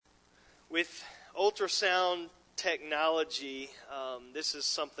With ultrasound technology, this is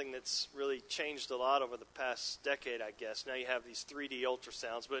something that's really changed a lot over the past decade, I guess. Now you have these 3D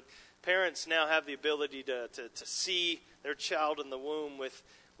ultrasounds, but parents now have the ability to see their child in the womb with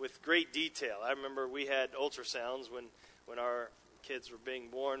great detail. I remember we had ultrasounds when our kids were being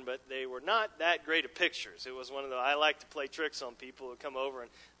born, but they were not that great of pictures. It was one of the, I like to play tricks on people who come over, and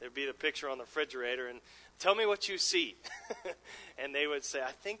there'd be the picture on the refrigerator, and tell me what you see. And they would say,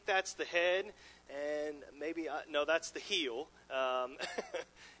 I think that's the head, and maybe, no, that's the heel.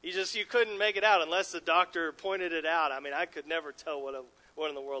 You couldn't make it out unless the doctor pointed it out. I mean, I could never tell what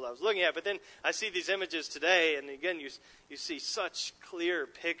in the world I was looking at. But then I see these images today, and again, you see such clear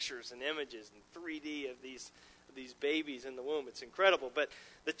pictures and images in 3D of these babies in the womb. It's incredible. But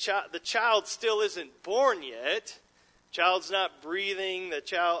the child still isn't born yet. Child's not breathing. The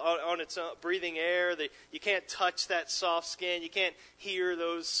child on its own, breathing air. You can't touch that soft skin. You can't hear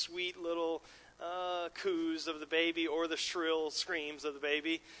those sweet little coos of the baby or the shrill screams of the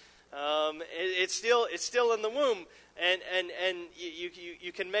baby. It's still in the womb, and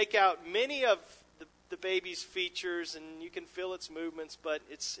you can make out many of the baby's features, and you can feel its movements, but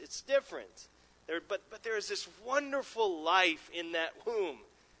it's different. But there is this wonderful life in that womb.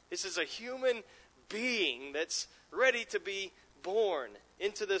 This is a human being that's ready to be born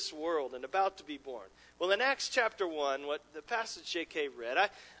into this world and about to be born. Well, in Acts chapter 1, what the passage J.K. read, I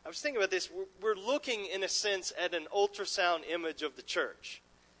was thinking about this. We're looking, in a sense, at an ultrasound image of the church.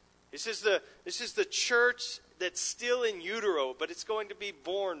 This is the church that's still in utero, but it's going to be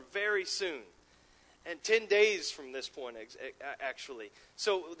born very soon. And 10 days from this point, actually.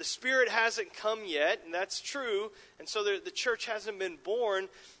 So the Spirit hasn't come yet, and that's true. And so the church hasn't been born.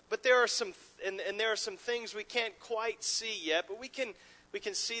 But there are some things we can't quite see yet. But we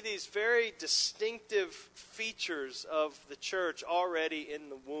can see these very distinctive features of the church already in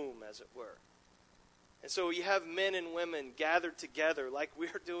the womb, as it were. And so you have men and women gathered together like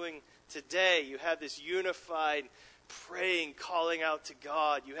we're doing today. You have this unified praying, calling out to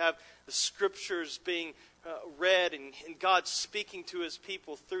God. You have the scriptures being read and God speaking to his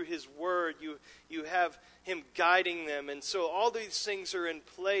people through his word. You have him guiding them. And so all these things are in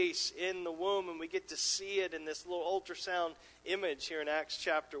place in the womb, and we get to see it in this little ultrasound image here in Acts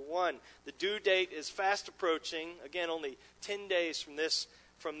chapter 1. The due date is fast approaching. Again, only 10 days from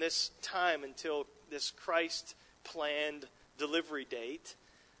this time until this Christ-planned delivery date.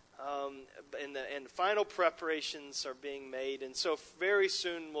 And final preparations are being made. And so very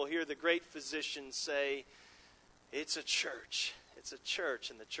soon we'll hear the great physician say, it's a church. It's a church,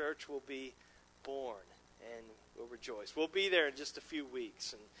 and the church will be born, and we'll rejoice. We'll be there in just a few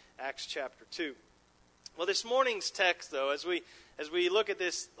weeks in Acts chapter 2. Well, this morning's text, though, as we look at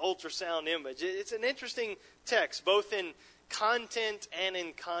this ultrasound image, it's an interesting text, both in content and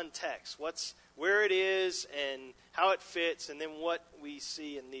in context. Where it is and how it fits, and then what we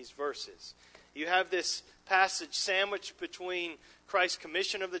see in these verses. You have this passage sandwiched between Christ's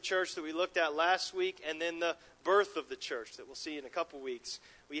commission of the church that we looked at last week, and then the birth of the church that we'll see in a couple weeks.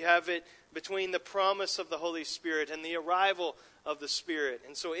 We have it between the promise of the Holy Spirit and the arrival of the Spirit.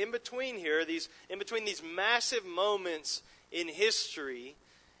 And so in between these massive moments in history,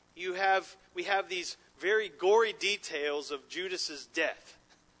 we have these very gory details of Judas's death.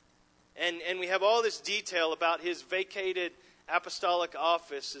 And we have all this detail about his vacated apostolic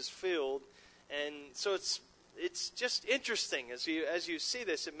office is filled. And so it's just interesting as you see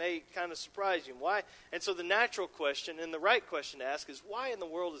this. It may kind of surprise you. Why? And so the natural question and the right question to ask is, why in the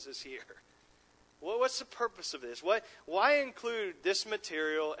world is this here? Well, what's the purpose of this? Why include this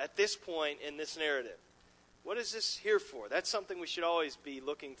material at this point in this narrative? What is this here for? That's something we should always be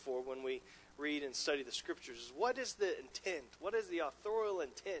looking for when we read and study the Scriptures. What is the intent? What is the authorial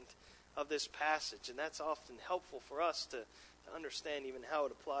intent of this passage? And that's often helpful for us to understand even how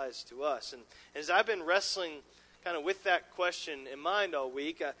it applies to us. And as I've been wrestling kind of with that question in mind all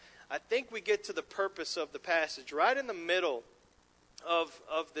week, I think we get to the purpose of the passage right in the middle of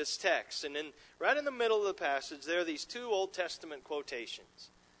this text. And then right in the middle of the passage, there are these two Old Testament quotations.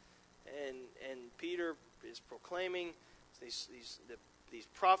 And Peter is proclaiming these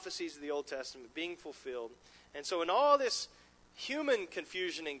prophecies of the Old Testament being fulfilled. And so in all this human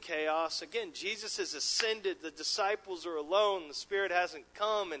confusion and chaos, again, Jesus has ascended, the disciples are alone, the Spirit hasn't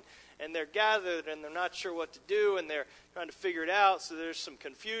come, and they're gathered, and they're not sure what to do, and they're trying to figure it out, so there's some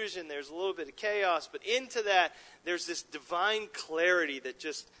confusion, there's a little bit of chaos, but into that, there's this divine clarity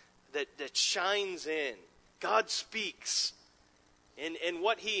that shines in. God speaks And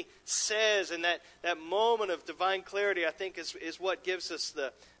what he says in that moment of divine clarity, I think, is what gives us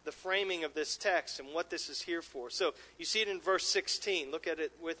the framing of this text and what this is here for. So you see it in verse 16. Look at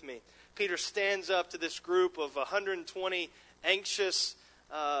it with me. Peter stands up to this group of 120 anxious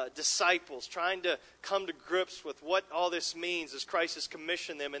disciples trying to come to grips with what all this means as Christ has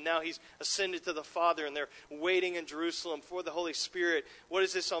commissioned them, and now he's ascended to the Father and they're waiting in Jerusalem for the Holy Spirit. What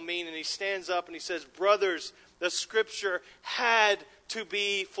does this all mean? And he stands up and he says, "Brothers, the Scripture had to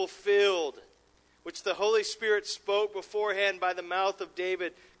be fulfilled, which the Holy Spirit spoke beforehand by the mouth of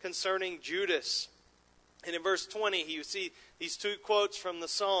David concerning Judas." And in verse 20, you see these two quotes from the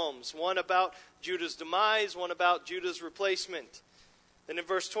Psalms, one about Judah's demise, one about Judah's replacement. Then in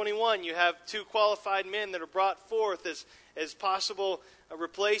verse 21, you have two qualified men that are brought forth as possible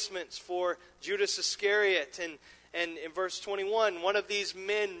replacements for Judas Iscariot. And in verse 21, one of these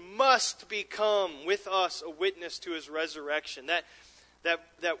men must become with us a witness to his resurrection. That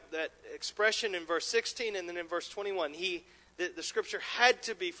expression in verse 16 and then in verse 21, the Scripture had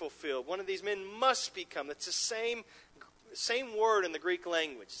to be fulfilled. One of these men must become. It's the same word in the Greek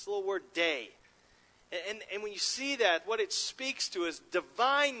language. It's the little word "day." And when you see that, what it speaks to is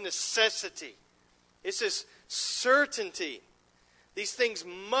divine necessity. It's this certainty. These things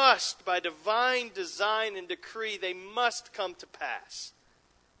must, by divine design and decree, they must come to pass.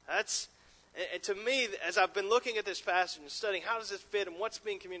 And to me, as I've been looking at this passage and studying, how does this fit and what's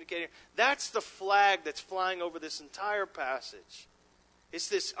being communicated, that's the flag that's flying over this entire passage. It's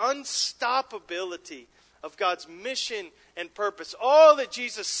this unstoppability of God's mission and purpose. All that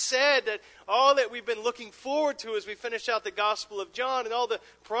Jesus said, all that we've been looking forward to as we finish out the Gospel of John, and all the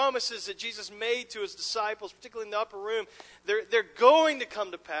promises that Jesus made to his disciples, particularly in the upper room, they're going to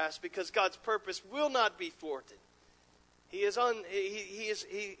come to pass because God's purpose will not be thwarted. He's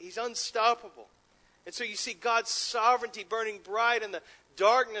unstoppable. And so you see God's sovereignty burning bright in the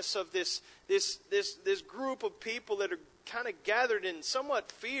darkness of this group of people that are kind of gathered in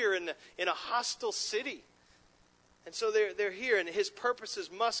somewhat fear in a hostile city. And so they're here, and his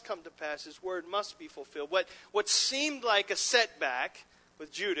purposes must come to pass. His word must be fulfilled. What seemed like a setback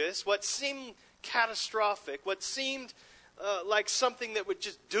with Judas, what seemed catastrophic, what seemed like something that would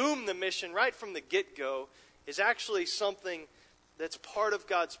just doom the mission right from the get-go, is actually something that's part of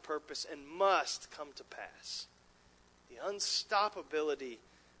God's purpose and must come to pass. The unstoppability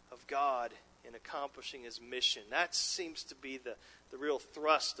of God in accomplishing his mission. That seems to be the real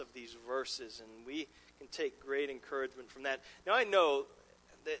thrust of these verses, and we can take great encouragement from that. Now, I know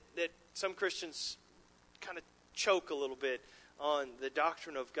that some Christians kind of choke a little bit on the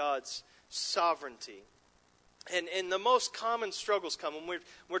doctrine of God's sovereignty. And the most common struggles come when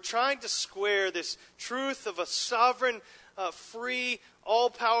we're trying to square this truth of a sovereign, free,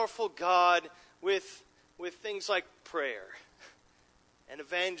 all-powerful God with things like prayer and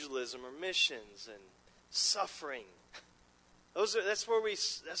evangelism or missions and suffering. That's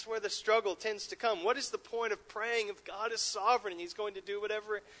where the struggle tends to come. What is the point of praying if God is sovereign and he's going to do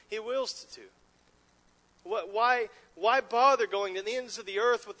whatever he wills to do? Why bother going to the ends of the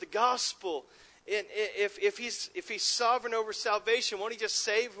earth with the gospel? And if he's sovereign over salvation, won't he just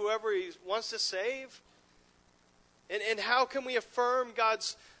save whoever he wants to save? And how can we affirm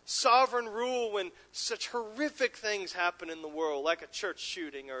God's sovereign rule when such horrific things happen in the world, like a church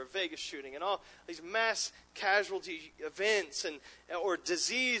shooting or a Vegas shooting and all these mass casualty events or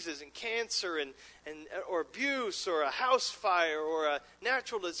diseases and cancer and or abuse or a house fire or a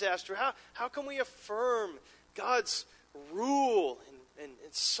natural disaster? How can we affirm God's rule and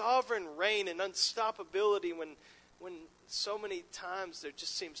sovereign reign and unstoppability when so many times there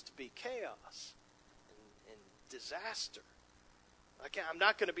just seems to be chaos and disaster? I'm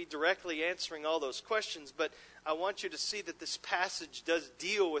not going to be directly answering all those questions, but I want you to see that this passage does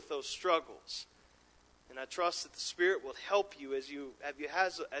deal with those struggles. And I trust that the Spirit will help you as you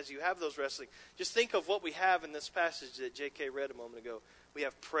have those wrestling. Just think of what we have in this passage that J.K. read a moment ago. We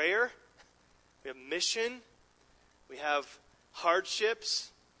have prayer, we have mission, we have hardships,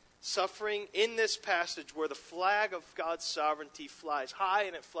 suffering in this passage where the flag of God's sovereignty flies high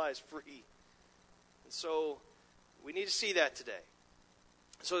and it flies free. And so we need to see that today.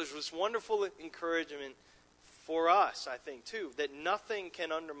 So there's this wonderful encouragement for us, I think, too, that nothing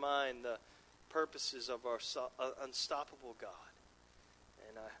can undermine the purposes of our unstoppable God.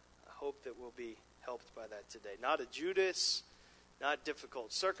 And I hope that we'll be helped by that today. Not a Judas, not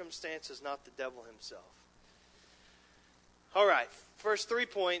difficult circumstances, not the devil himself. All right, first 3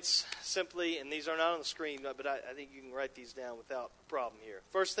 points, simply, and these are not on the screen, but I think you can write these down without a problem here.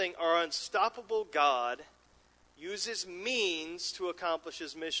 First thing, our unstoppable God uses means to accomplish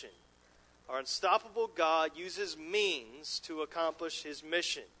his mission. our unstoppable God uses means to accomplish his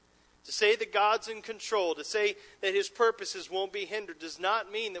mission. To say that God's in control, to say that his purposes won't be hindered, does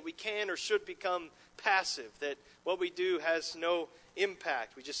not mean that we can or should become passive, that what we do has no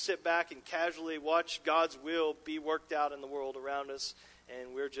impact. We just sit back and casually watch God's will be worked out in the world around us,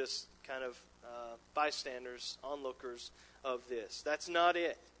 and we're just kind of bystanders, onlookers of this. That's not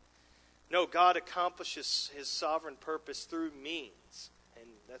it. No, God accomplishes his sovereign purpose through means. And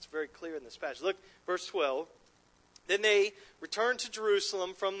that's very clear in this passage. Look, verse 12. Then they returned to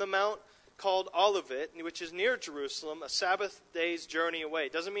Jerusalem from the mount called Olivet, which is near Jerusalem, a Sabbath day's journey away.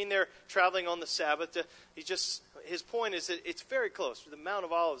 It doesn't mean they're traveling on the Sabbath. His point is that it's very close. The Mount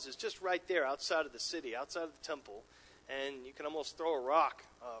of Olives is just right there outside of the city, outside of the temple. And you can almost throw a rock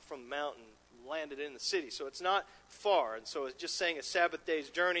from the mountain and land it in the city. So it's not far. And so it's just saying a Sabbath day's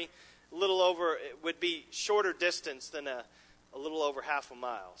journey. It would be shorter distance than a little over half a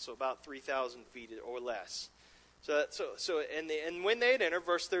mile. So about 3,000 feet or less. And when they had entered,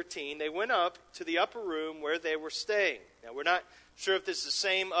 verse 13, they went up to the upper room where they were staying. Now, we're not sure if this is the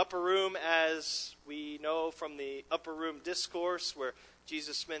same upper room as we know from the upper room discourse where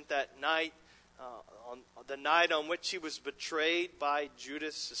Jesus spent that night, on the night on which he was betrayed by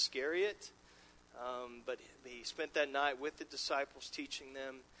Judas Iscariot. But he spent that night with the disciples, teaching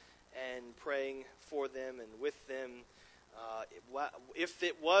them and praying for them and with them. If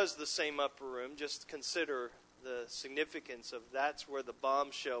it was the same upper room, just consider the significance of that's where the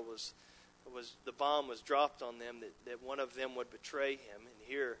bombshell was the bomb was dropped on them, that one of them would betray him. And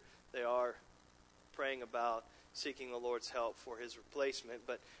here they are praying about seeking the Lord's help for his replacement.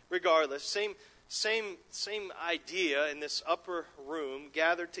 But regardless, same idea in this upper room,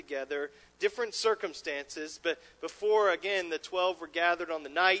 gathered together, different circumstances. But before, again, the 12 were gathered on the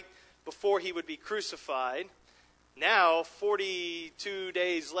night before he would be crucified. Now, 42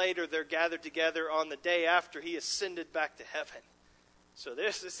 days later, they're gathered together on the day after he ascended back to heaven. So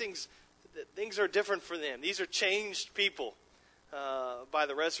things are different for them. These are changed people by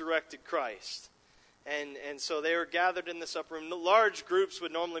the resurrected Christ. And so they were gathered in this upper room. The large groups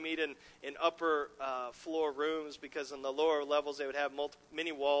would normally meet in upper floor rooms because in the lower levels they would have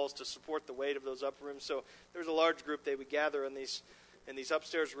many walls to support the weight of those upper rooms. So there was a large group they would gather in these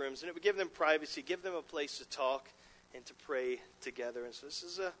upstairs rooms, and it would give them privacy, give them a place to talk and to pray together. And so this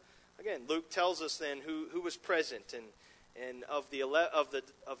is again, Luke tells us then who was present, and of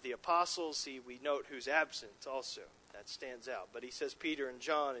the apostles, we note who's absent also. That stands out. But he says Peter and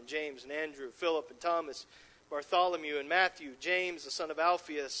John and James and Andrew, Philip and Thomas, Bartholomew and Matthew, James the son of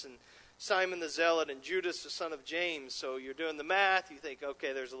Alphaeus, and Simon the Zealot, and Judas the son of James. So you're doing the math, you think,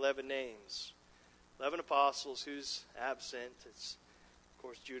 okay, there's 11 names. 11 apostles, who's absent? It's, of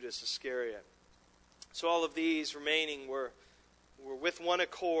course, Judas Iscariot. So all of these remaining were with one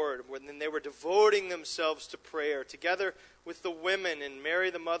accord, and they were devoting themselves to prayer, together with the women and Mary,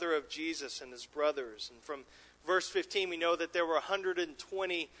 the mother of Jesus, and his brothers. And from verse 15, we know that there were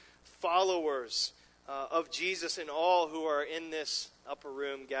 120 followers of Jesus in all who are in this upper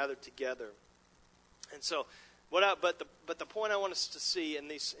room gathered together. And so, but the point I want us to see in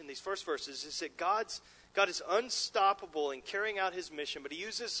these first verses is that God is unstoppable in carrying out his mission, but he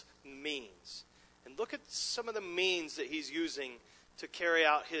uses means. And look at some of the means that he's using to carry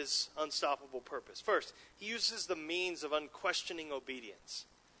out his unstoppable purpose. First, he uses the means of unquestioning obedience.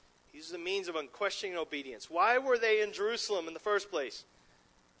 He uses the means of unquestioning obedience. Why were they in Jerusalem in the first place?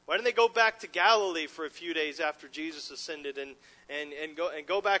 Why didn't they go back to Galilee for a few days after Jesus ascended and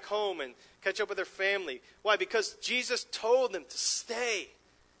go back home and catch up with their family? Why? Because Jesus told them to stay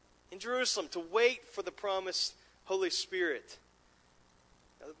in Jerusalem, to wait for the promised Holy Spirit.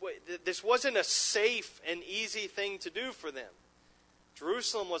 This wasn't a safe and easy thing to do for them.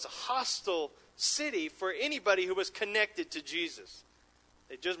 Jerusalem was a hostile city for anybody who was connected to Jesus.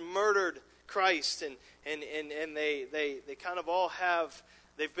 They just murdered Christ, and they kind of all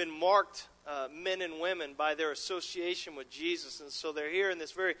they've been marked, men and women, by their association with Jesus. And so they're here in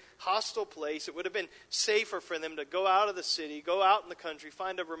this very hostile place. It would have been safer for them to go out of the city, go out in the country,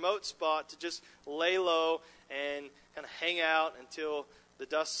 find a remote spot to just lay low and kind of hang out until the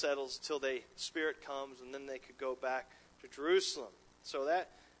dust settles, until the Spirit comes, and then they could go back to Jerusalem. So that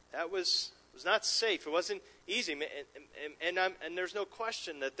was not safe. It wasn't easy. And there's no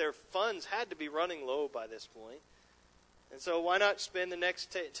question that their funds had to be running low by this point. And so why not spend the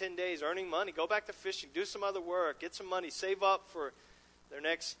next 10 days earning money, go back to fishing, do some other work, get some money, save up for their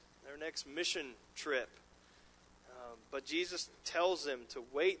next mission trip. But Jesus tells them to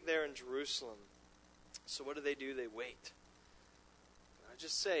wait there in Jerusalem. So what do? They wait. I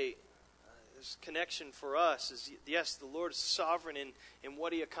just say, this connection for us is, yes, the Lord is sovereign in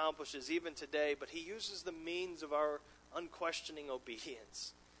what he accomplishes even today, but he uses the means of our unquestioning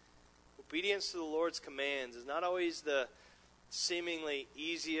obedience. Obedience to the Lord's commands is not always the seemingly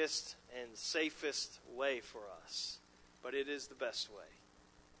easiest and safest way for us, but it is the best way.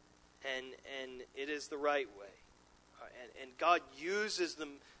 And it is the right way. And God uses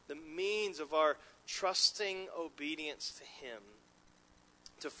the means of our trusting obedience to him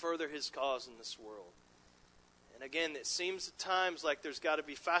to further his cause in this world. And again, it seems at times like there's got to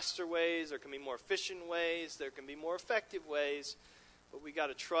be faster ways, there can be more efficient ways, there can be more effective ways, but we got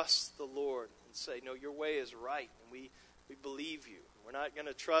to trust the Lord and say, no, your way is right, and we believe you. We're not going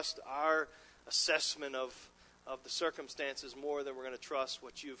to trust our assessment of the circumstances more than we're going to trust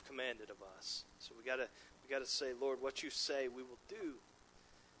what you've commanded of us. So we got to say, Lord, what you say we will do.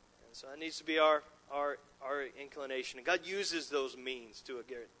 And so that needs to be our inclination. And God uses those means to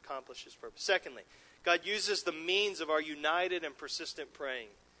accomplish his purpose. Secondly, God uses the means of our united and persistent praying.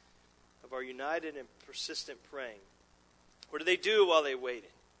 Of our united and persistent praying. What do they do while they waited?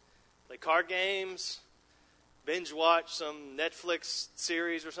 Play card games, binge watch some Netflix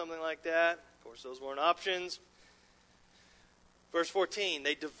series or something like that. Of course, those weren't options. Verse 14,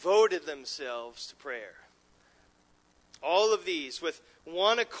 they devoted themselves to prayer. All of these, with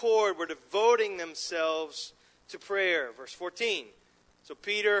one accord, were devoting themselves to prayer. Verse 14. So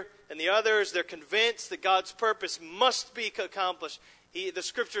Peter and the others, they're convinced that God's purpose must be accomplished. The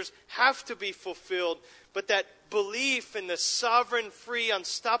scriptures have to be fulfilled. But that belief in the sovereign, free,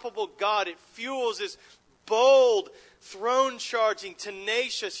 unstoppable God, it fuels this bold, throne-charging,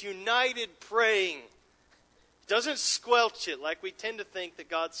 tenacious, united praying. It doesn't squelch it like we tend to think that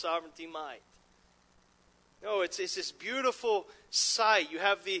God's sovereignty might. No, it's this beautiful sight. You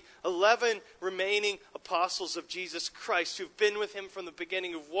have the 11 remaining apostles of Jesus Christ who've been with him from the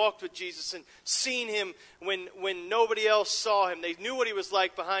beginning, who've walked with Jesus and seen him when nobody else saw him. They knew what he was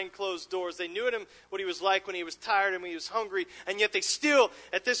like behind closed doors. They knew what he was like when he was tired and when he was hungry. And yet they still,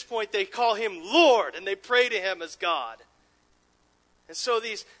 at this point, they call him Lord and they pray to him as God. And so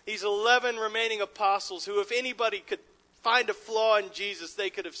these 11 remaining apostles who, if anybody could find a flaw in Jesus,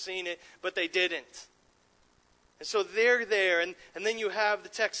 they could have seen it, but they didn't. And so they're there, and then you have, the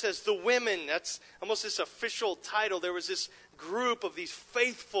text says, the women. That's almost this official title. There was this group of these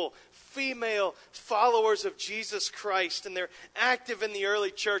faithful female followers of Jesus Christ, and they're active in the early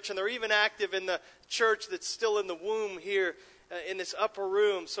church, and they're even active in the church that's still in the womb here in this upper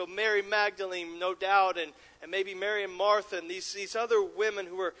room. So Mary Magdalene, no doubt, and maybe Mary and Martha, and these other women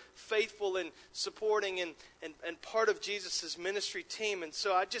who are faithful in supporting and part of Jesus' ministry team. And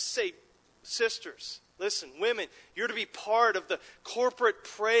so I just say, sisters, listen, women, you're to be part of the corporate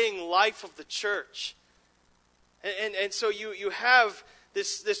praying life of the church. And so you have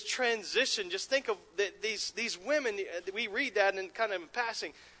this transition. Just think of these women. We read that and kind of in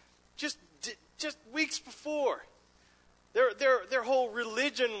passing. Just weeks before, their whole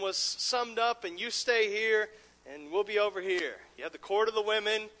religion was summed up, and you stay here and we'll be over here. You have the court of the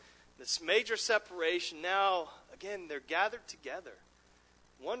women, this major separation. Now, again, they're gathered together.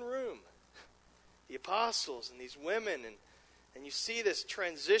 One room. The apostles and these women, and you see this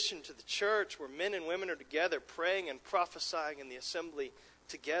transition to the church where men and women are together praying and prophesying in the assembly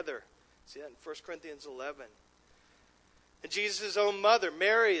together. See that in 1 Corinthians 11. And Jesus' own mother,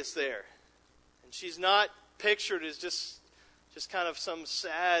 Mary, is there. And she's not pictured as just kind of some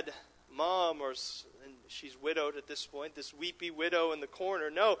sad mom, and she's widowed at this point, this weepy widow in the corner.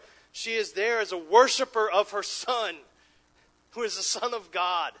 No, she is there as a worshiper of her Son, who is the Son of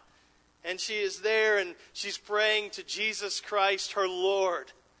God. And she is there and she's praying to Jesus Christ, her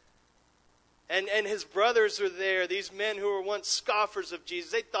Lord. And his brothers are there, these men who were once scoffers of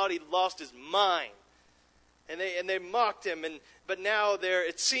Jesus. They thought he'd lost his mind. And they mocked him. But now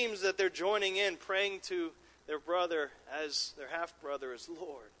it seems that they're joining in, praying to their brother as their half-brother as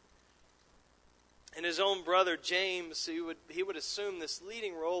Lord. And his own brother, James, he would assume this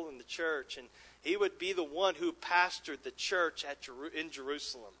leading role in the church. And he would be the one who pastored the church in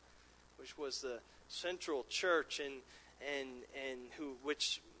Jerusalem, which was the central church,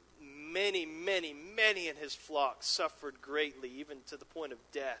 which many in his flock suffered greatly, even to the point of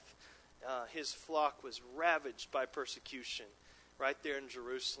death. His flock was ravaged by persecution right there in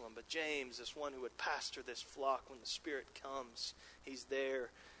Jerusalem. But James, this one who would pastor this flock when the Spirit comes, he's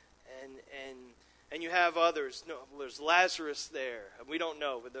there. And you have others. No, there's Lazarus there. We don't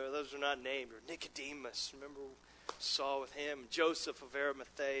know, but those are not named. Or Nicodemus, remember we saw with him. Joseph of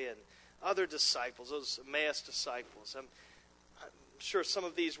Arimathea, and other disciples, those Emmaus disciples. I'm sure some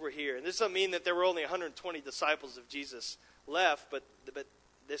of these were here. And this doesn't mean that there were only 120 disciples of Jesus left, but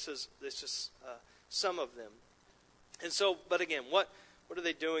this is some of them. And so, but again, what are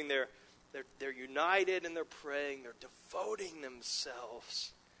they doing? They're united and they're praying. They're devoting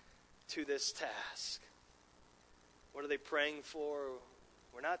themselves to this task. What are they praying for?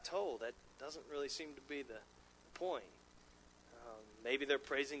 We're not told. That doesn't really seem to be the point. Maybe they're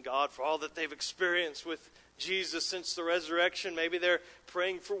praising God for all that they've experienced with Jesus since the resurrection. Maybe they're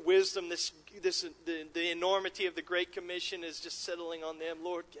praying for wisdom. The enormity of the Great Commission is just settling on them.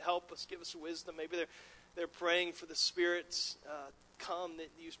 Lord, help us, give us wisdom. Maybe they're praying for the Spirit's come, that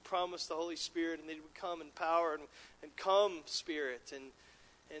you promised the Holy Spirit, and that He would come in power, and come, Spirit.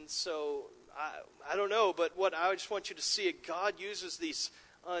 And so, I don't know, but what I just want you to see, God uses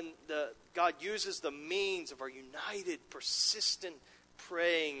God uses the means of our united, persistent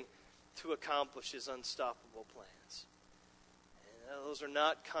praying to accomplish His unstoppable plans. And those are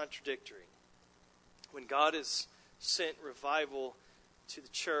not contradictory. When God has sent revival to the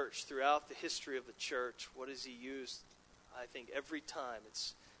church throughout the history of the church, what has He used? I think every time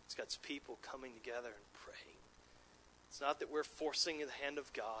it's God's people coming together and praying. It's not that we're forcing the hand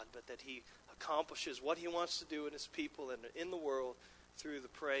of God, but that He accomplishes what He wants to do in His people and in the world through the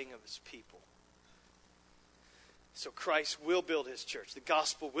praying of His people. So Christ will build His church. The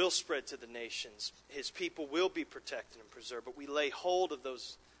gospel will spread to the nations. His people will be protected and preserved. But we lay hold of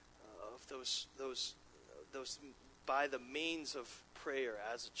those by the means of prayer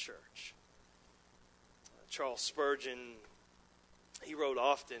as a church. Charles Spurgeon, he wrote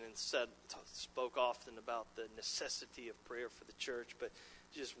often and spoke often about the necessity of prayer for the church. But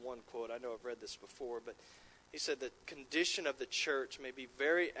just one quote. I know I've read this before, but he said, the condition of the church may be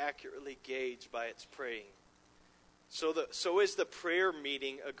very accurately gauged by its praying. So is the prayer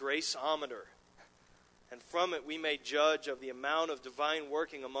meeting a graceometer, and from it we may judge of the amount of divine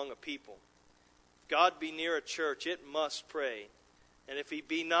working among a people. If God be near a church, it must pray. And if He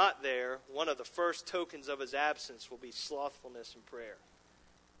be not there, one of the first tokens of His absence will be slothfulness in prayer.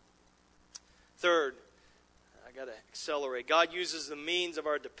 Third, I got to accelerate. God uses the means of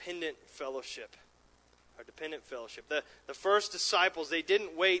our dependent fellowship. Our dependent fellowship. The first disciples, they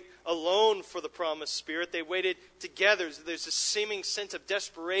didn't wait alone for the promised Spirit. They waited together. There's a seeming sense of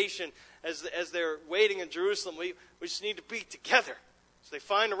desperation as they're waiting in Jerusalem. We just need to be together. So they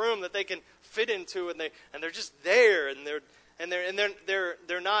find a room that they can fit into, and they're just there, and they're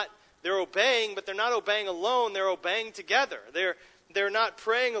obeying, but they're not obeying alone. They're obeying together. They're not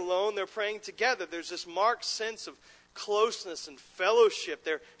praying alone. They're praying together. There's this marked sense of closeness and fellowship.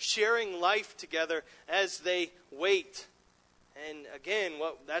 They're sharing life together as they wait. And again,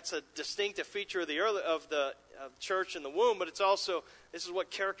 that's a distinctive feature of the church in the womb, but it's also, this is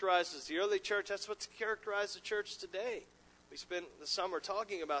what characterizes the early church. That's what's characterized the church today. We spent the summer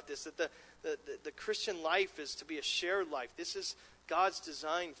talking about this, that the Christian life is to be a shared life. This is God's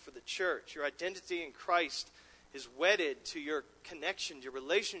design for the church. Your identity in Christ is wedded to your connection, your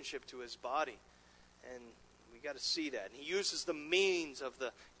relationship to His body. And we got to see that. And He uses the means of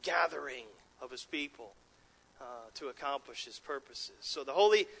the gathering of His people to accomplish His purposes. So the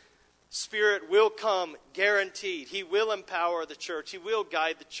Holy Spirit will come, guaranteed. He will empower the church. He will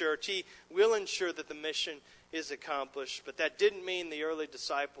guide the church. He will ensure that the mission is accomplished. But that didn't mean the early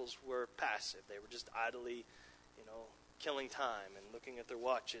disciples were passive. They were just idly, killing time and looking at their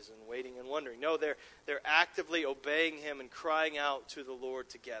watches and waiting and wondering. No, they're actively obeying Him and crying out to the Lord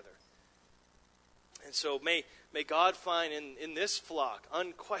together. And so may God find in this flock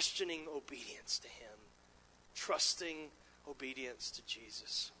unquestioning obedience to Him, trusting obedience to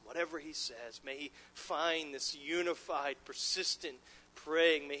Jesus. Whatever He says, may He find this unified, persistent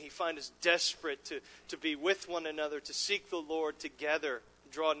praying. May He find us desperate to be with one another, to seek the Lord together,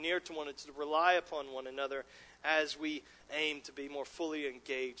 draw near to one another, to rely upon one another as we aim to be more fully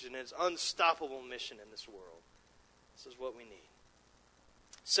engaged in His unstoppable mission in this world. This is what we need.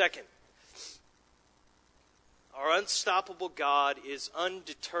 Second, our unstoppable God is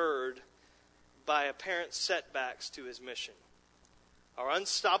undeterred by apparent setbacks to His mission. Our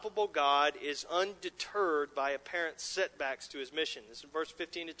unstoppable God is undeterred by apparent setbacks to His mission. This is verse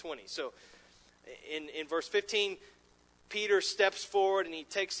 15 to 20. So in verse 15, Peter steps forward and he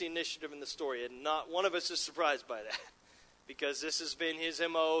takes the initiative in the story. And not one of us is surprised by that, because this has been his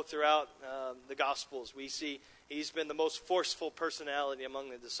MO throughout the Gospels. We see he's been the most forceful personality among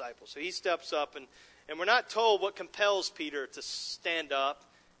the disciples. So he steps up, and we're not told what compels Peter to stand up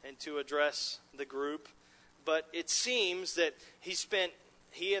and to address the group. But it seems that he spent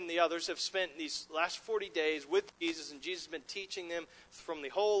he and the others have spent these last 40 days with Jesus, and Jesus has been teaching them from the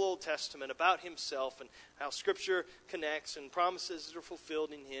whole Old Testament about himself and how Scripture connects and promises are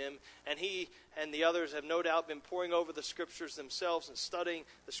fulfilled in him. And he and the others have no doubt been poring over the Scriptures themselves and studying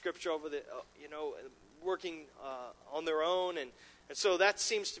the Scripture over the, working on their own. And so that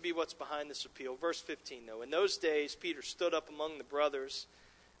seems to be what's behind this appeal. Verse 15, though. In those days, Peter stood up among the brothers,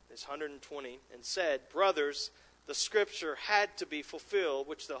 there's 120, and said, "Brothers, the Scripture had to be fulfilled,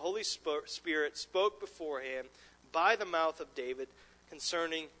 which the Holy Spirit spoke beforehand by the mouth of David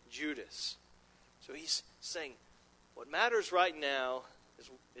concerning Judas." So he's saying, what matters right now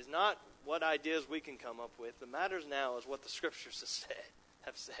is not what ideas we can come up with. What matters now is what the Scriptures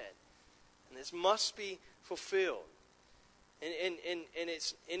have said. And this must be fulfilled.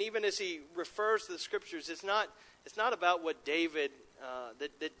 And even as he refers to the Scriptures, it's not about what David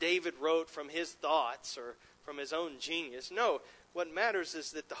that David wrote from his thoughts or from his own genius. No, what matters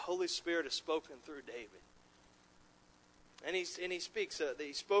is that the Holy Spirit has spoken through David. And he speaks,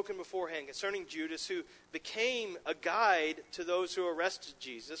 he's spoken beforehand concerning Judas, who became a guide to those who arrested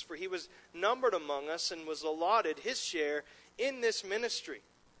Jesus, for he was numbered among us and was allotted his share in this ministry.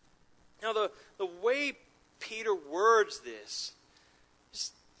 Now, the way Peter words this,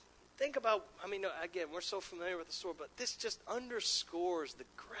 just think about, again, we're so familiar with the story, but this just underscores the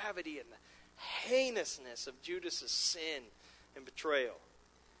gravity and the heinousness of Judas' sin and betrayal.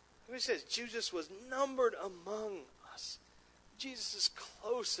 He says Judas was numbered among us. Jesus'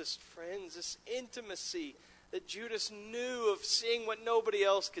 closest friends, this intimacy that Judas knew of, seeing what nobody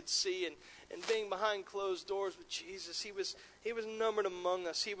else could see and being behind closed doors with Jesus. He was numbered among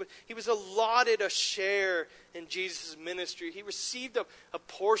us. He was allotted a share in Jesus' ministry. He received a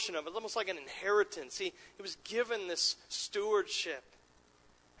portion of it, almost like an inheritance. He was given this stewardship.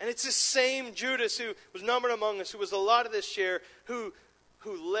 And it's this same Judas who was numbered among us, who was allotted this share, who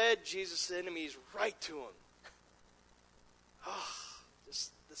led Jesus' enemies right to him.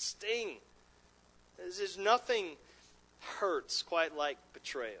 Just the sting. There's nothing hurts quite like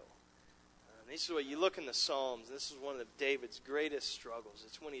betrayal. This is what you look in the Psalms. This is one of David's greatest struggles.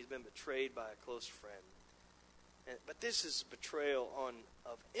 It's when he's been betrayed by a close friend. But this is betrayal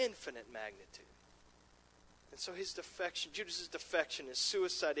of infinite magnitude. And so Judas' defection, his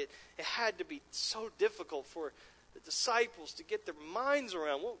suicide, it had to be so difficult for the disciples to get their minds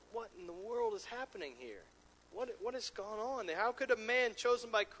around what in the world is happening here. What has gone on? How could a man chosen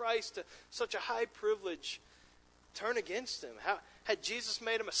by Christ to such a high privilege turn against him? Had Jesus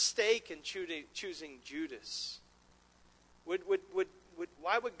made a mistake in choosing Judas? Why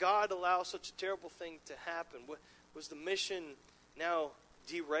would God allow such a terrible thing to happen? Was the mission now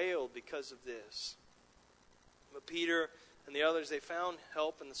derailed because of this? But Peter and the others, they found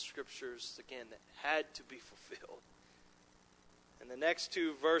help in the Scriptures, again, that had to be fulfilled. In the next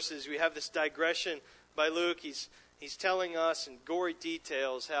two verses, we have this digression by Luke. He's telling us in gory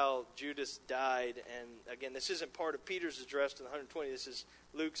details how Judas died. And again, this isn't part of Peter's address to the 120. This is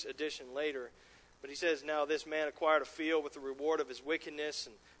Luke's addition later. But he says, "Now this man acquired a field with the reward of his wickedness,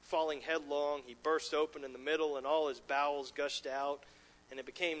 and falling headlong, he burst open in the middle, and all his bowels gushed out. And it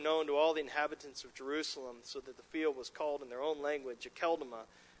became known to all the inhabitants of Jerusalem, so that the field was called in their own language Akeldama,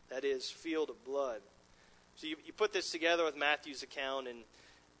 that is, field of blood." So you put this together with Matthew's account, and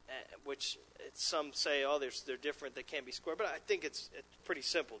which some say, they're different, they can't be squared. But I think it's pretty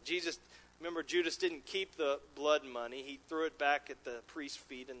simple. Remember, Judas didn't keep the blood money. He threw it back at the priest's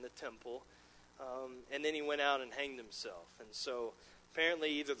feet in the temple. And then he went out and hanged himself. And so apparently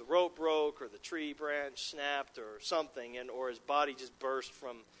either the rope broke or the tree branch snapped or something, or his body just burst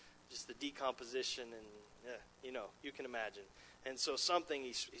from just the decomposition, and you can imagine. And so something,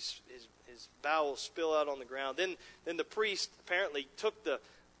 his bowels spill out on the ground. Then the priest apparently took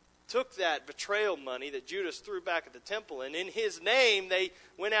that betrayal money that Judas threw back at the temple, and in his name they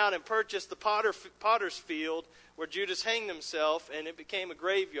went out and purchased the potter's field where Judas hanged himself, and it became a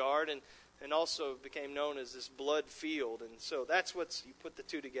graveyard, and also became known as this blood field. And so that's you put the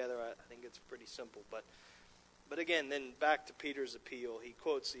two together. I think it's pretty simple. But again, then back to Peter's appeal. He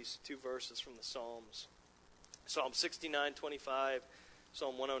quotes these two verses from the Psalms. Psalm 69:25,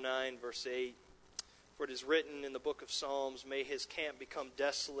 Psalm 109, verse 8. "For it is written in the book of Psalms, may his camp become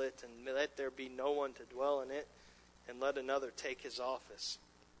desolate, and let there be no one to dwell in it, and let another take his office."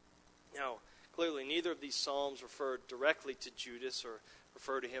 Now, clearly neither of these Psalms refer directly to Judas or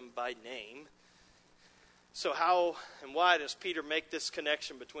refer to him by name. So how and why does Peter make this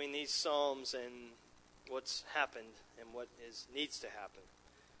connection between these Psalms and what's happened and what needs to happen?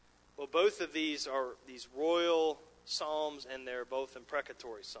 Well, both of these are these royal Psalms, and they're both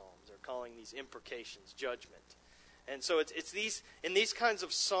imprecatory Psalms. They're calling these imprecations, judgment. And so it's these in these kinds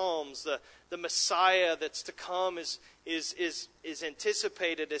of psalms, the Messiah that's to come is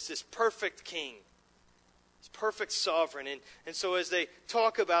anticipated as this perfect king, this perfect sovereign. And so as they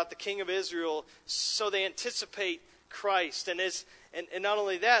talk about the King of Israel, so they anticipate Christ. And not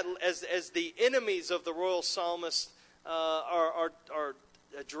only that, as the enemies of the royal psalmist are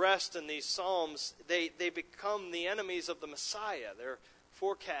addressed in these psalms, they become the enemies of the Messiah. They're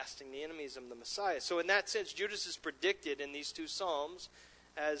forecasting the enemies of the Messiah. So in that sense, Judas is predicted in these two psalms,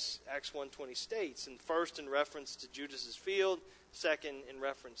 as Acts 1:20 states. And first in reference to Judas's field, second in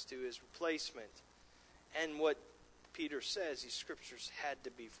reference to his replacement. And what Peter says, these scriptures had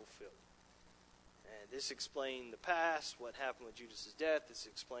to be fulfilled. And this explained the past, what happened with Judas's death. This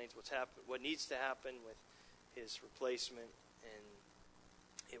explains what needs to happen with his replacement, and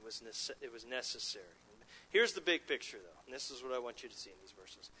it was necessary. Here's the big picture, though, and this is what I want you to see in these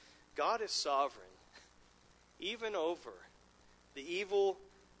verses. God is sovereign even over the evil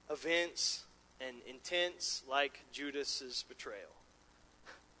events and intents like Judas's betrayal.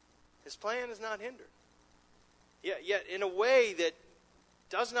 His plan is not hindered. Yet in a way that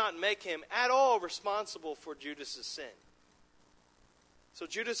does not make him at all responsible for Judas's sin. So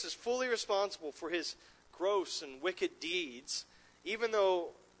Judas is fully responsible for his gross and wicked deeds, even though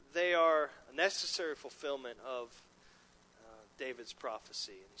they are a necessary fulfillment of David's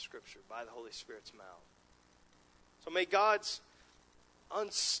prophecy in Scripture by the Holy Spirit's mouth. So may God's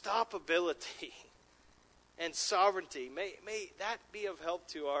unstoppability and sovereignty, may that be of help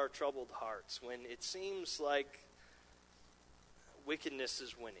to our troubled hearts when it seems like wickedness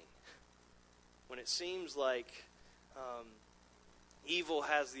is winning. When it seems like evil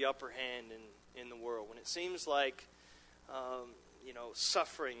has the upper hand in the world. When it seems like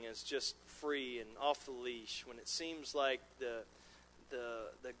suffering is just free and off the leash. When it seems like the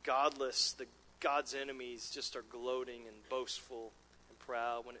godless, God's enemies just are gloating and boastful and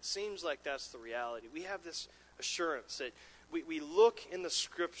proud. When it seems like that's the reality, we have this assurance that we look in the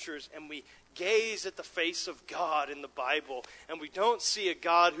Scriptures and we gaze at the face of God in the Bible, and we don't see a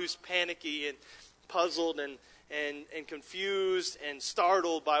God who's panicky and puzzled and confused and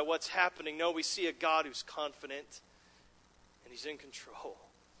startled by what's happening. No, we see a God who's confident and He's in control.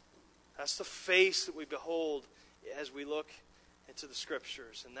 That's the face that we behold as we look into the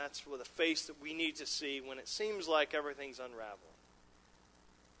Scriptures, and that's the face that we need to see when it seems like everything's unraveling.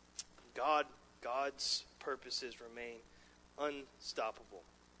 God's purposes remain unstoppable.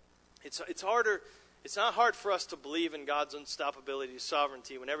 It's not hard for us to believe in God's unstoppability,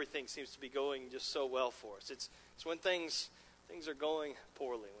 sovereignty, when everything seems to be going just so well for us. It's when things are going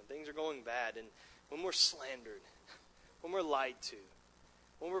poorly, when things are going bad, and when we're slandered, when we're lied to,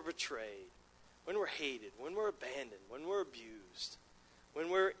 when we're betrayed, when we're hated, when we're abandoned, when we're abused, when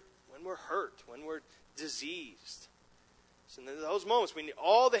we're hurt, when we're diseased. So in those moments, we need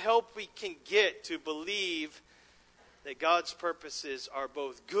all the help we can get to believe that God's purposes are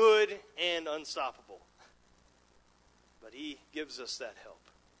both good and unstoppable. But He gives us that help.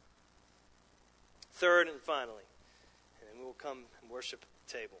 Third and finally, and then we'll come and worship at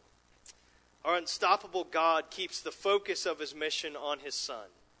the table. Our unstoppable God keeps the focus of His mission on His Son.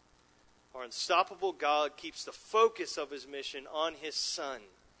 Our unstoppable God keeps the focus of His mission on His Son.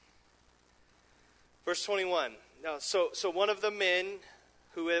 Verse 21. Now, so one of the men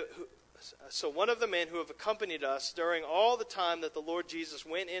who have accompanied us during all the time that the Lord Jesus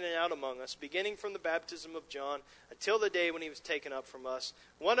went in and out among us, beginning from the baptism of John until the day when He was taken up from us,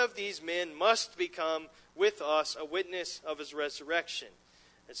 one of these men must become with us a witness of His resurrection.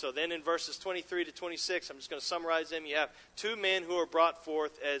 And so then in verses 23 to 26, I'm just going to summarize them. You have two men who are brought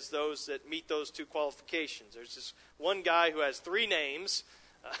forth as those that meet those two qualifications. There's this one guy who has three names,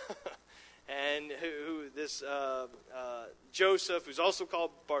 and this Joseph, who's also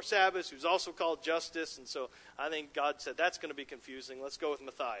called Barsabbas, who's also called Justus. And so I think God said, that's going to be confusing. Let's go with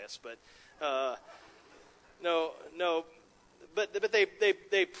Matthias. But no. But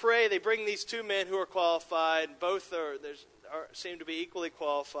they pray. They bring these two men who are qualified. Both seem to be equally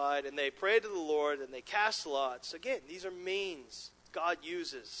qualified, and they pray to the Lord, and they cast lots. Again, these are means God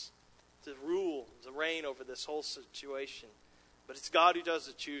uses to rule, to reign over this whole situation. But it's God who does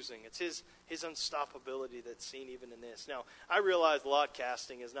the choosing. It's His unstoppability that's seen even in this. Now, I realize lot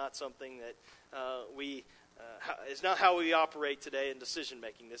casting is not something that is not how we operate today in decision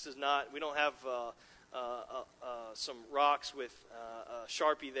making. This is not. We don't have some rocks with a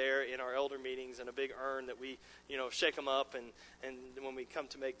Sharpie there in our elder meetings and a big urn that we shake them up and when we come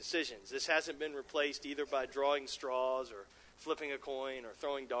to make decisions. This hasn't been replaced either by drawing straws or flipping a coin or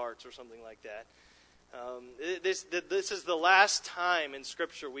throwing darts or something like that. This is the last time in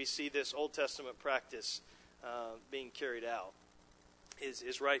Scripture we see this Old Testament practice being carried out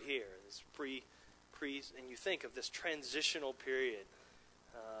is right here. It's and you think of this transitional period.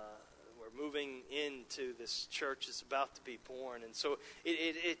 We're moving into this church that's about to be born, and so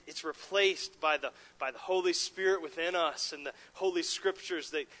it's replaced by the Holy Spirit within us and the Holy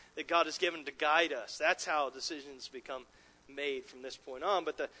Scriptures that God has given to guide us. That's how decisions become made from this point on.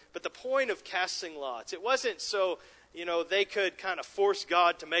 But the point of casting lots, it wasn't so they could kind of force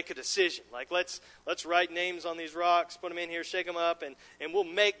God to make a decision. Like, let's write names on these rocks, put them in here, shake them up, and we'll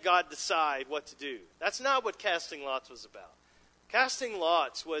make God decide what to do. That's not what casting lots was about. Casting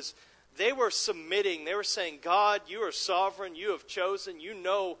lots was, they were submitting. They were saying, God, you are sovereign. You have chosen. You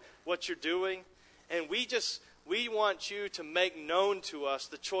know what you're doing. And we want you to make known to us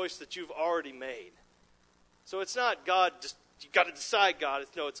the choice that you've already made. So it's not God, just you got to decide, God.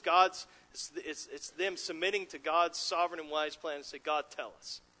 It's God's. It's them submitting to God's sovereign and wise plan and say, God, tell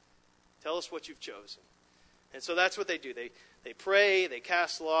us. Tell us what you've chosen. And so that's what they do. They pray, they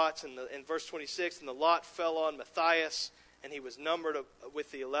cast lots. In verse 26, and the lot fell on Matthias, and he was numbered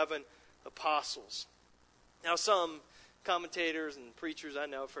with the 11 apostles. Now some commentators and preachers I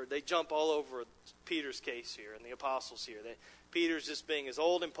know, they jump all over Peter's case here and the apostles here. Peter's just being his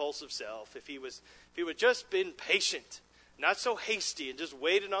old impulsive self. If he would just been patient, not so hasty, and just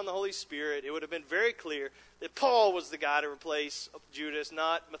waited on the Holy Spirit, it would have been very clear that Paul was the guy to replace Judas,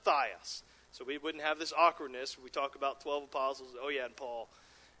 not Matthias. So we wouldn't have this awkwardness. We talk about 12 apostles, and Paul.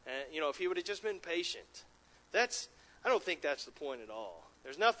 If he would have just been patient. I don't think that's the point at all.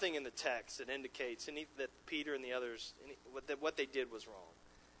 There's nothing in the text that indicates that Peter and the others, what they did was wrong.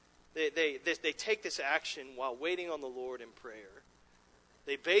 They take this action while waiting on the Lord in prayer.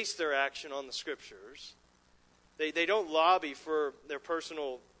 They base their action on the Scriptures. They don't lobby for their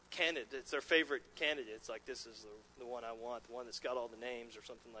personal candidates, their favorite candidates, like this is the one I want, the one that's got all the names or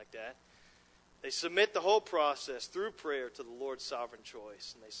something like that. They submit the whole process through prayer to the Lord's sovereign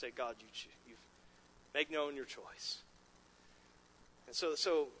choice. And they say, God, you make known your choice. And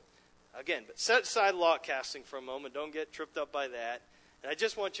so again, but set aside lot casting for a moment. Don't get tripped up by that. And I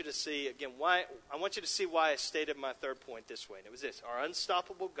just want you to see, again, why I stated my third point this way. And it was this: our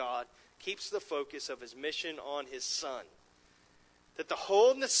unstoppable God keeps the focus of his mission on his Son. That the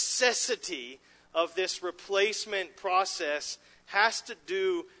whole necessity of this replacement process has to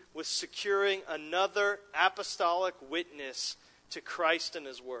do with securing another apostolic witness to Christ and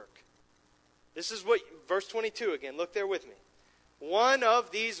his work. This is what, verse 22 again, look there with me. One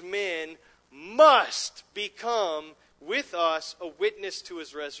of these men must become with us a witness to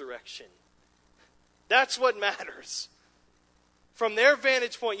his resurrection. That's what matters. From their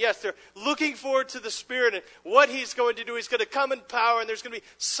vantage point, yes, they're looking forward to the Spirit and what he's going to do. He's going to come in power, and there's going to be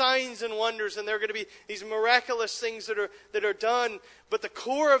signs and wonders, and there are going to be these miraculous things that are done. But the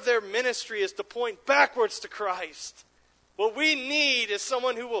core of their ministry is to point backwards to Christ. What we need is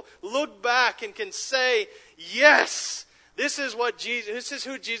someone who will look back and can say, yes, this is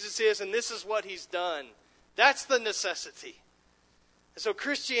who Jesus is, and this is what he's done. That's the necessity. And so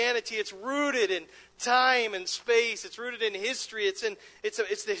Christianity, it's rooted in time and space. It's rooted in history. It's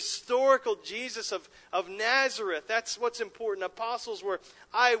the historical Jesus of Nazareth. That's what's important. Apostles were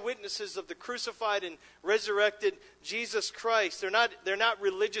eyewitnesses of the crucified and resurrected Jesus Christ. They're not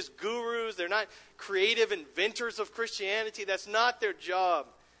religious gurus. They're not creative inventors of Christianity. That's not their job.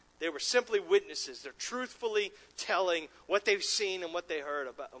 They were simply witnesses. They're truthfully telling what they've seen and what they've heard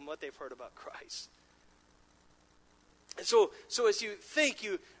about Christ. And so as you think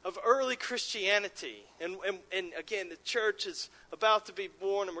of early Christianity, and again, the church is about to be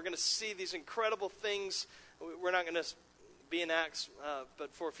born, and we're going to see these incredible things. We're not going to be in Acts,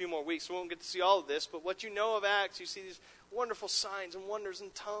 but for a few more weeks, we won't get to see all of this. But what you know of Acts, you see these wonderful signs and wonders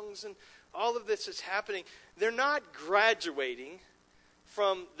and tongues, and all of this is happening. They're not graduating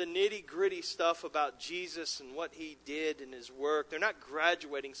from the nitty-gritty stuff about Jesus and what he did in his work. They're not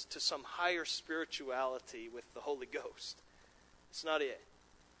graduating to some higher spirituality with the Holy Ghost. It's not it.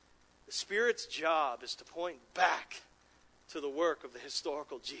 The Spirit's job is to point back to the work of the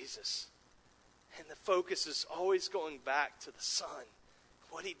historical Jesus. And the focus is always going back to the Son,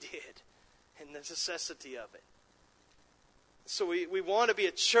 what he did, and the necessity of it. So we want to be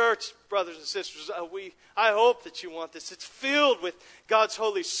a church, brothers and sisters. I hope that you want this. It's filled with God's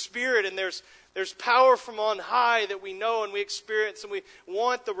Holy Spirit, and there's There's power from on high that we know and we experience, and we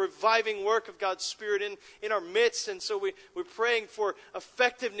want the reviving work of God's Spirit in our midst. And so we're praying for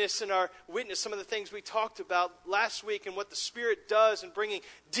effectiveness in our witness. Some of the things we talked about last week and what the Spirit does in bringing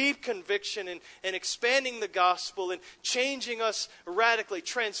deep conviction and expanding the gospel and changing us radically,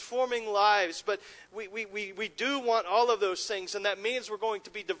 transforming lives. But we do want all of those things, and that means we're going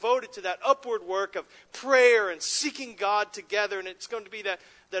to be devoted to that upward work of prayer and seeking God together, and it's going to be that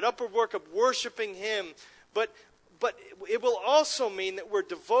upward work of worshiping Him. But it will also mean that we're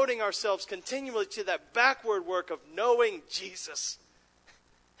devoting ourselves continually to that backward work of knowing Jesus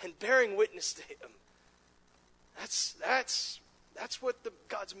and bearing witness to Him. That's what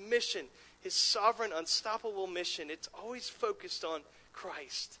God's mission, His sovereign, unstoppable mission. It's always focused on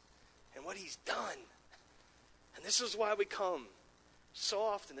Christ and what He's done. And this is why we come so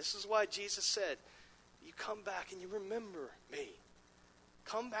often. This is why Jesus said, you come back and you remember me.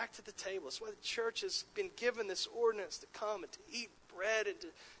 Come back to the table. That's why the church has been given this ordinance to come and to eat bread and to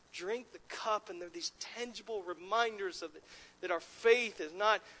drink the cup. And there are these tangible reminders of it, that our faith is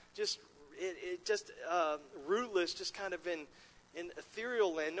not just rootless, just kind of in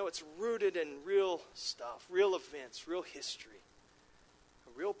ethereal land. No, it's rooted in real stuff, real events, real history.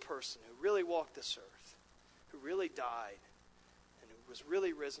 A real person who really walked this earth, who really died, and who was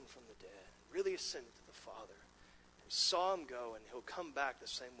really risen from the dead, really ascended to the Father. Saw Him go, and He'll come back the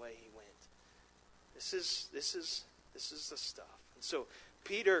same way He went. This is the stuff. And so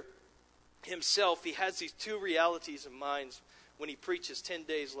Peter himself, he has these two realities in mind when he preaches 10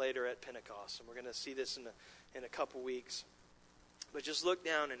 days later at Pentecost. And we're going to see this in a couple weeks. But just look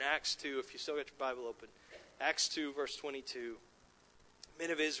down in Acts 2, if you still got your Bible open. Acts 2, verse 22. Men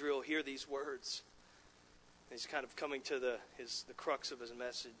of Israel hear these words. And he's kind of coming to the crux of his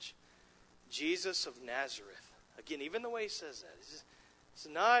message. Jesus of Nazareth. Again, even the way he says that, it's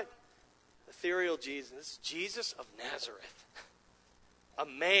not ethereal Jesus. It's Jesus of Nazareth. A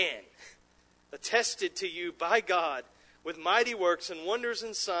man attested to you by God with mighty works and wonders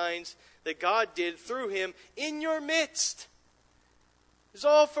and signs that God did through Him in your midst. It's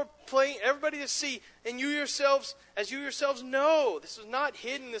all for plain everybody to see, and you yourselves, as you yourselves know. This was not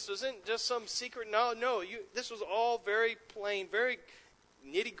hidden. This wasn't just some secret. No. This was all very plain, very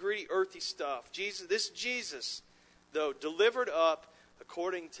nitty-gritty, earthy stuff. This Jesus, though, delivered up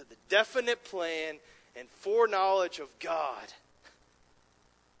according to the definite plan and foreknowledge of God.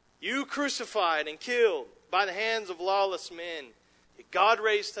 You crucified and killed by the hands of lawless men. God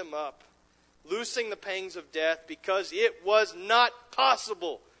raised Him up, loosing the pangs of death, because it was not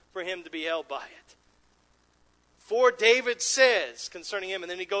possible for Him to be held by it. For David says concerning Him, and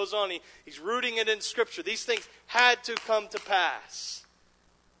then he goes on, he's rooting it in Scripture. These things had to come to pass.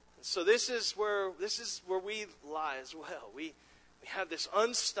 And so this is where we lie as well. We have this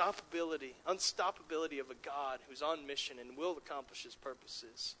unstoppability of a God who's on mission and will accomplish His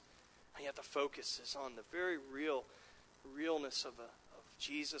purposes. And yet the focus is on the very realness of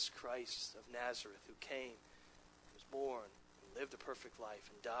Jesus Christ of Nazareth, who came, was born, lived a perfect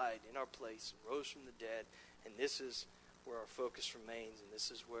life, and died in our place, and rose from the dead. And this is where our focus remains, and this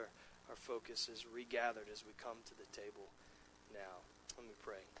is where our focus is regathered as we come to the table now. Let me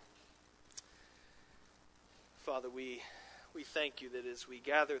pray. Father, we thank You that as we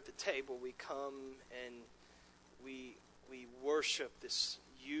gather at the table, we come and we worship this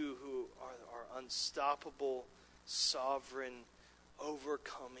You who are our unstoppable, sovereign,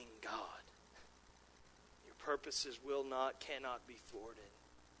 overcoming God. Your purposes cannot be thwarted.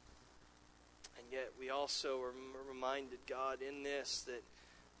 And yet we also are reminded, God, in this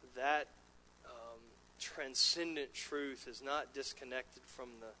that transcendent truth is not disconnected from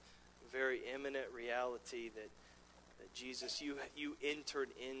the very imminent reality that Jesus, you entered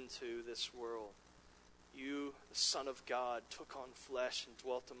into this world. You, the Son of God, took on flesh and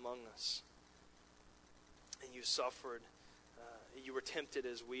dwelt among us. And You suffered. You were tempted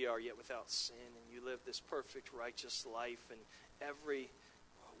as we are, yet without sin. And You lived this perfect, righteous life in every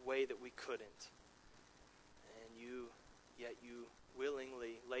way that we couldn't. And yet you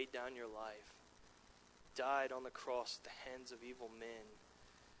willingly laid down Your life, died on the cross at the hands of evil men.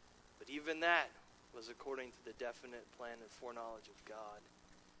 But even that was according to the definite plan and foreknowledge of God.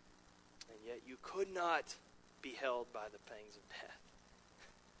 And yet You could not be held by the pangs of death.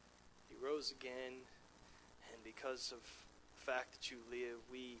 You rose again, and because of the fact that You live,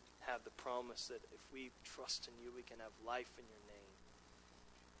 we have the promise that if we trust in You, we can have life in Your name.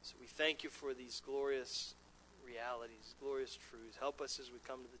 So we thank You for these glorious realities, glorious truths. Help us as we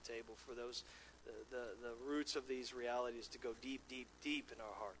come to the table for those the roots of these realities to go deep, deep, deep in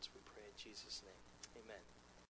our hearts. We pray in Jesus' name. Amen.